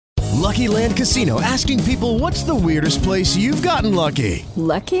Lucky Land Casino, asking people, what's the weirdest place you've gotten lucky?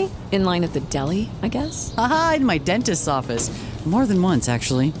 Lucky? In line at the deli, I guess? Aha, in my dentist's office. More than once,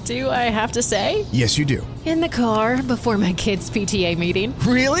 actually. Do I have to say? Yes, you do. In the car before my kids' PTA meeting.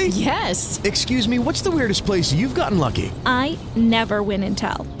 Really? Yes. Excuse me, what's the weirdest place you've gotten lucky? I never win and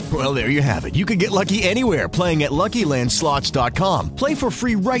tell. Well, there you have it. You can get lucky anywhere, playing at LuckyLandSlots.com. Play for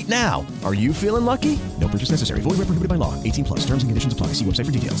free right now. Are you feeling lucky? No purchase necessary. Void where prohibited by law. 18 plus. Terms and conditions apply. See website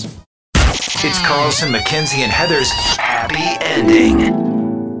for details. It's Carlson, McKenzie, and Heather's Happy Ending.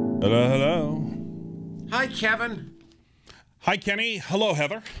 Hello, hello. Hi, Kevin. Hi, Kenny. Hello,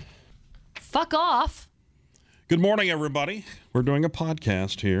 Heather. Fuck off. Good morning, everybody. We're doing a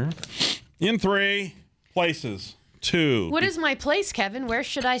podcast here in 3 places. 2. What is my place, Kevin? Where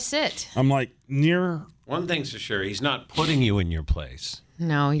should I sit? I'm like near. One thing's for sure, he's not putting you in your place.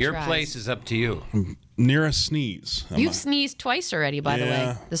 No, he Your tries. place is up to you. Near a sneeze. You've sneezed twice already, by the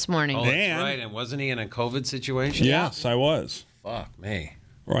way, this morning. Oh, that's And- right. And wasn't he in a COVID situation? Yes, I was. Fuck me.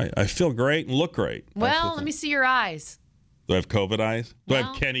 Right. I feel great and look great. Well, let me see your eyes. Do I have COVID eyes? Do I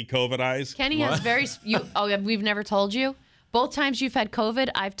Well- have Kenny COVID eyes? Kenny has very. We've never told you. Both times you've had COVID,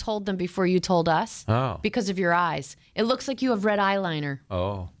 I've told them before you told us. Oh. Because of your eyes. It looks like you have red eyeliner.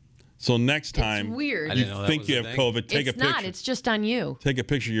 Oh. So next time It's weird. I you didn't know that think was you a have thing. COVID, take a It's picture. not. It's just on you. Take a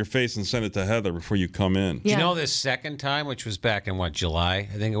picture of your face and send it to Heather before you come in. Do you know this second time, which was back in July,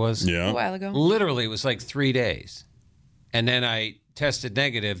 I think it was? Yeah. A while ago. Literally, it was like 3 days. And then I tested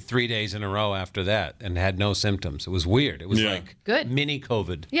negative 3 days in a row after that and had no symptoms. It was weird. It was Yeah. like Good. mini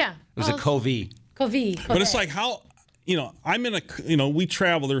COVID. Yeah. It was a COVID. COVID. But it's like how, I'm in we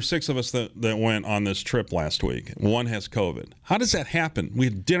travel. There were 6 of us that went on this trip last week. One has COVID. How does that happen? We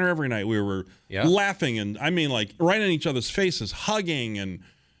had dinner every night. We were laughing and right in each other's faces, hugging and.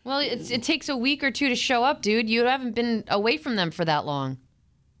 Well, it takes a week or 2 to show up, dude. You haven't been away from them for that long.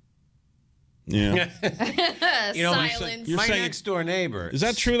 Yeah. Silence. You're My saying- next door neighbor. Is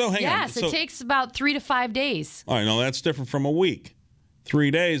that true though? Hang on. Yes, it takes about 3 to 5 days. All right, no, that's different from a week.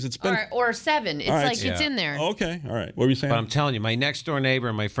 3 days. It's been. Or 7. It's All right, like it's yeah. in there. Okay. All right. What were you saying? But I'm telling you, my next door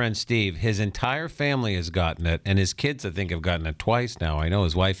neighbor, my friend Steve, his entire family has gotten it, and his kids, I think, have gotten it twice now. I know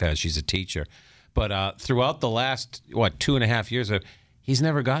his wife has. She's a teacher. But throughout the last, 2.5 years, he's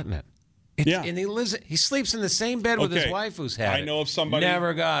never gotten it. Yeah. And he sleeps in the same bed with his Okay. wife who's had it. I know of somebody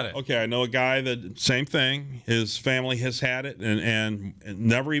Never got it. Okay, I know a guy that same thing. His family has had it and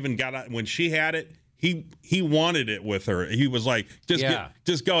never even got it. When she had it, he wanted it with her. He was like,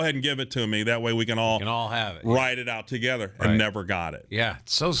 just go ahead and give it to me. That way we can all have it. ride it out together. Right. And never got it. Yeah,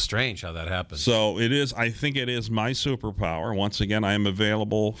 it's so strange how that happens. So it is. I think it is my superpower. Once again, I am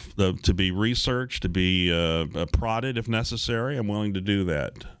available to be researched, to be prodded if necessary. I'm willing to do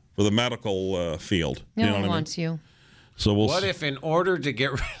that for the medical field. No you know one what I mean? wants you. So we'll. What if, in order to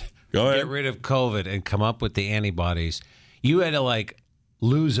get Go ahead. rid of COVID and come up with the antibodies, you had to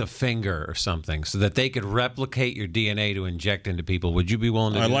lose a finger or something so that they could replicate your DNA to inject into people? Would you be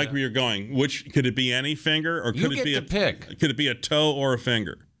willing to do I like that? where you're going. Which could it be any finger or You could it get be to pick. Could it be a toe or a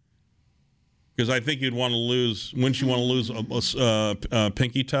finger? Because I think you'd want to lose. Wouldn't you want to lose a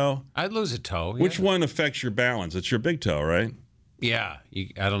pinky toe? I'd lose a toe. Which yeah. one affects your balance? It's your big toe, right? Yeah.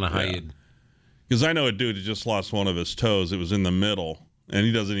 I don't know how you'd. Because I know a dude who just lost one of his toes. It was in the middle, and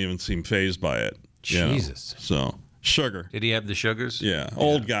he doesn't even seem fazed by it. you know. Jesus. So sugar. Did he have the sugars? Yeah,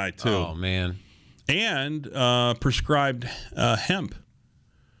 old guy too. Oh man. And prescribed hemp.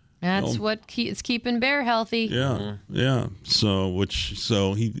 That's what it's keeping Bear healthy. Yeah, yeah. So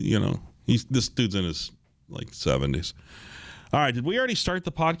this dude's in his like 70s. All right, did we already start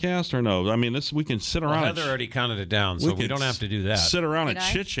the podcast or no? I mean, we can sit around. Heather already counted it down, so we don't have to do that. Sit around Did and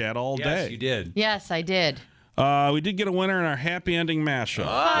I? chit chat all Yes, day. you did. Yes, I did. We did get a winner in our happy ending mashup.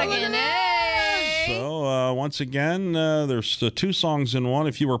 Fucking A. So once again, there's 2 songs in one.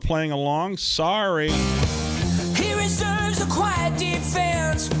 If you were playing along, sorry. He reserves a quiet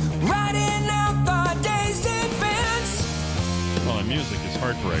defense, riding out the day's defense. Well, the music is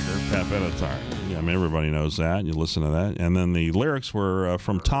Heartbreaker, Pat Benatar. Yeah, I mean, everybody knows that. You listen to that. And then the lyrics were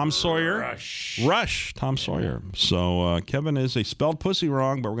from Tom Sawyer. Rush, Tom Sawyer. So Kevin is a spelled pussy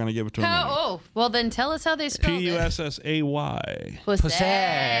wrong, but we're going to give it to him. Oh, well then tell us how they spelled it. Pussay. Pussy. Pussy.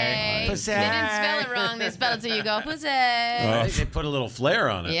 They didn't spell it wrong. They spelled it so you go pussy. I think they put a little flair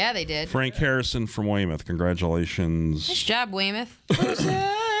on it. Yeah, they did. Frank Harrison from Weymouth. Congratulations Nice job, Weymouth.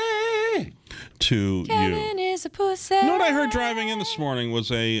 to Kevin you. is a pussy. You know what I heard driving in this morning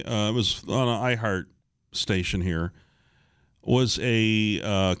was it was on an iHeart station here. was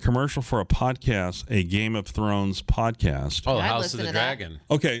a commercial for a podcast, a Game of Thrones podcast. Oh, I'd House of listen the to that. Dragon.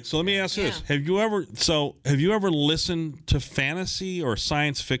 Okay, so let me ask you this: Have you ever listened to fantasy or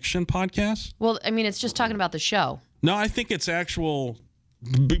science fiction podcasts? Well, I mean, it's just talking about the show. No, I think it's actual.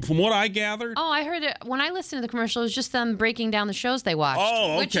 From what I gathered. Oh, I heard it when I listened to the commercial. It was just them breaking down the shows they watched.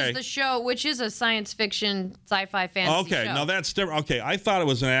 Oh, Which okay. is the show, which is a science fiction, sci-fi, fantasy Okay, show. now that's different. Okay, I thought it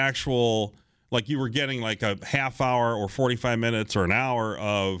was an actual, like you were getting like a half hour or 45 minutes or an hour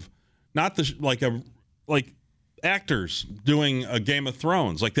of, not the like actors doing a Game of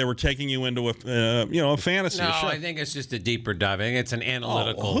Thrones, like they were taking you into a fantasy No, show. I think it's just a deeper dive. I think it's an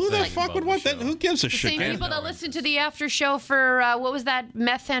analytical who the thing fuck about would the want that? show. Who gives a the shit? same people that listened to the after show for what was that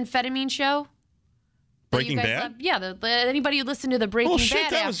methamphetamine show? That you Breaking guys Bad? love? Yeah, anybody who listened to the Breaking Oh, shit,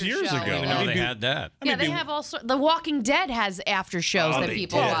 Bad that after was years show. ago. I didn't even know they had that. Yeah, they have also The Walking Dead has after shows that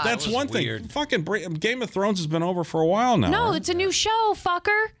people did. watch. That's was one weird. thing. Fucking Game of Thrones has been over for a while now. No, right? it's a new show,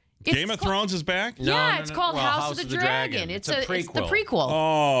 fucker. It's Game of called- Thrones is back? No, Yeah, no, it's no. called Well, House of the Dragon. It's the prequel. prequel.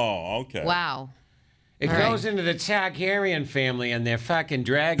 Oh, okay. Wow. It All goes into the Targaryen family and their fucking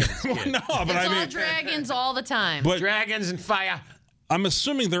dragons. kid. No, but It's I all mean, dragons all the time. but Dragons and fire. I'm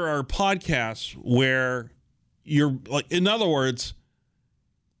assuming there are podcasts where you're like, in other words,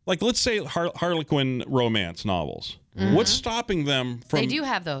 like let's say Harlequin romance novels. What's stopping them from? They do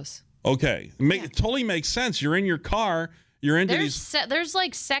have those. Okay, it totally makes sense. You're in your car. You're into There's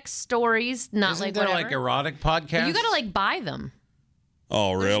like sex stories, not Isn't like there whatever. like erotic podcasts? You gotta like buy them.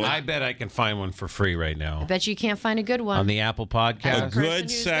 Oh, really? I bet I can find one for free right now I bet you can't find a good one. on the Apple A Podcast. person good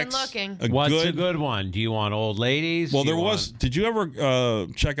who's sex. been looking. What's a good one? Do you want old ladies? Well, Do you there was. want- Did you ever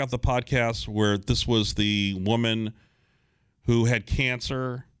check out the podcast where this was the woman who had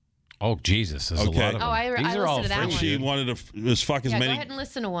cancer? Oh Jesus! There's Okay. a lot of them. Oh, I These listened are all to that free. And one. she wanted to fuck as Yeah, go many. ahead and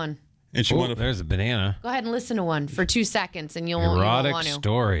listen to one. And she Oh, wanted. there's a banana. Go ahead and listen to one for 2 seconds, and you won't Erotic want to.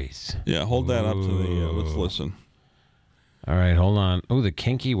 stories. Yeah, hold that up to the. Let's listen. All right, hold on. Oh, the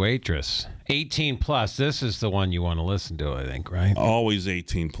kinky waitress. 18 plus. This is the one you want to listen to, I think, right? Always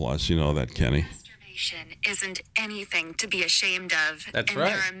 18 plus. You know that, Kenny. Masturbation isn't anything to be ashamed of. That's and right.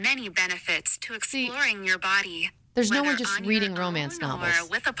 there are many benefits to exploring your body. There's no whether one just on reading your romance own novels. Or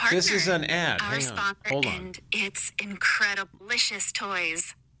with a partner. This is an ad. Our Hang on. sponsor Hold on. and its incredible, delicious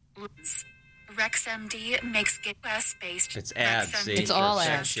toys. RexMD makes US-based. It's ads, see? It's all for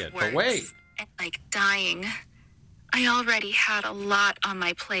sex ads. shit. But wait. Like dying. I already had a lot on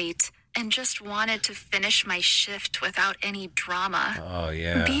my plate and just wanted to finish my shift without any drama. Oh,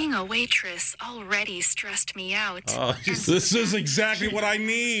 yeah. Being a waitress already stressed me out. Oh, This is exactly what I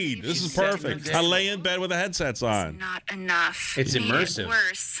need. This is perfect. I lay in bed with the headsets on. Not enough. It's Made it immersive.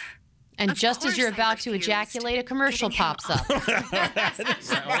 Worse. And Of just as you're course I about to refused. ejaculate, a commercial Giving him pops up,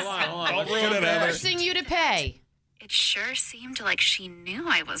 Hold on. Don't ruin it, Heather. forcing you to pay. It sure seemed like she knew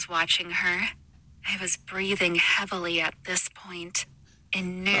I was watching her. I was breathing heavily at this point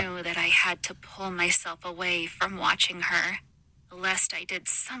and knew that I had to pull myself away from watching her, lest I did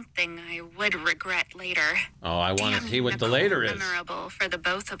something I would regret later. Oh, I want to Damn see what the Nicole, later is. Memorable for the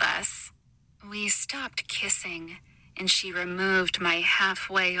both of us. We stopped kissing, and she removed my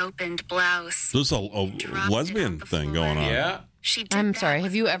halfway opened blouse. There's a Dropped it lesbian on the thing floor. going on. Yeah. She did I'm that sorry, with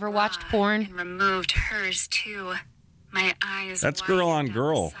have you the ever watched bra porn? And removed hers too. My eyes. That's girl on widened at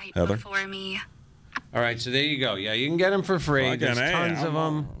girl, the sight Heather. Before me. All right, so there you go. Yeah, you can get them for free. Fucking There's A, tons of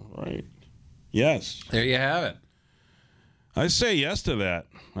I'm them. all right. Yes. There you have it. I say yes to that.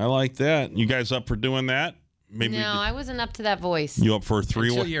 I like that. You guys up for doing that? Maybe No, I wasn't up to that voice. you up for a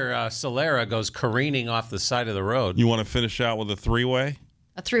three-way? Until your Solera goes careening off the side of the road. You want to finish out with a three-way?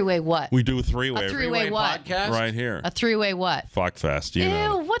 A three-way what? We do a three-way. A three-way what? podcast? Right here. A three-way what? Fuck fest. You Ew,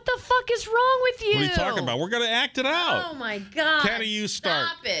 know. what the fuck is wrong with you? What are you talking about? We're going to act it out. Oh my God. Kenny, you start.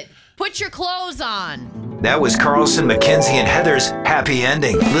 Stop it. Put your clothes on. That was Carlson, McKenzie, and Heather's Happy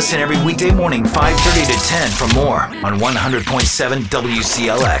Ending. Listen every weekday morning, 5:30 to 10 for more on 100.7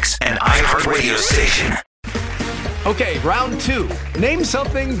 WCLX, an iHeartRadio station. Okay, round two. Name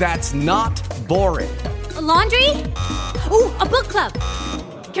something that's not boring. A laundry? Ooh, a book club.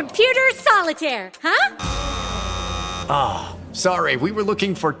 Computer solitaire, huh? Ah, sorry, we were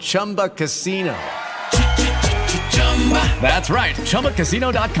looking for Chumba Casino. That's right,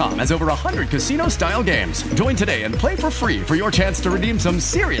 ChumbaCasino.com has over 100 casino-style games. Join today and play for free for your chance to redeem some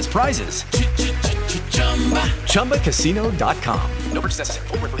serious prizes. ChumbaCasino.com. No purchase necessary.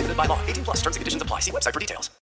 Void where prohibited by law. 18+ terms and conditions apply. See website for details.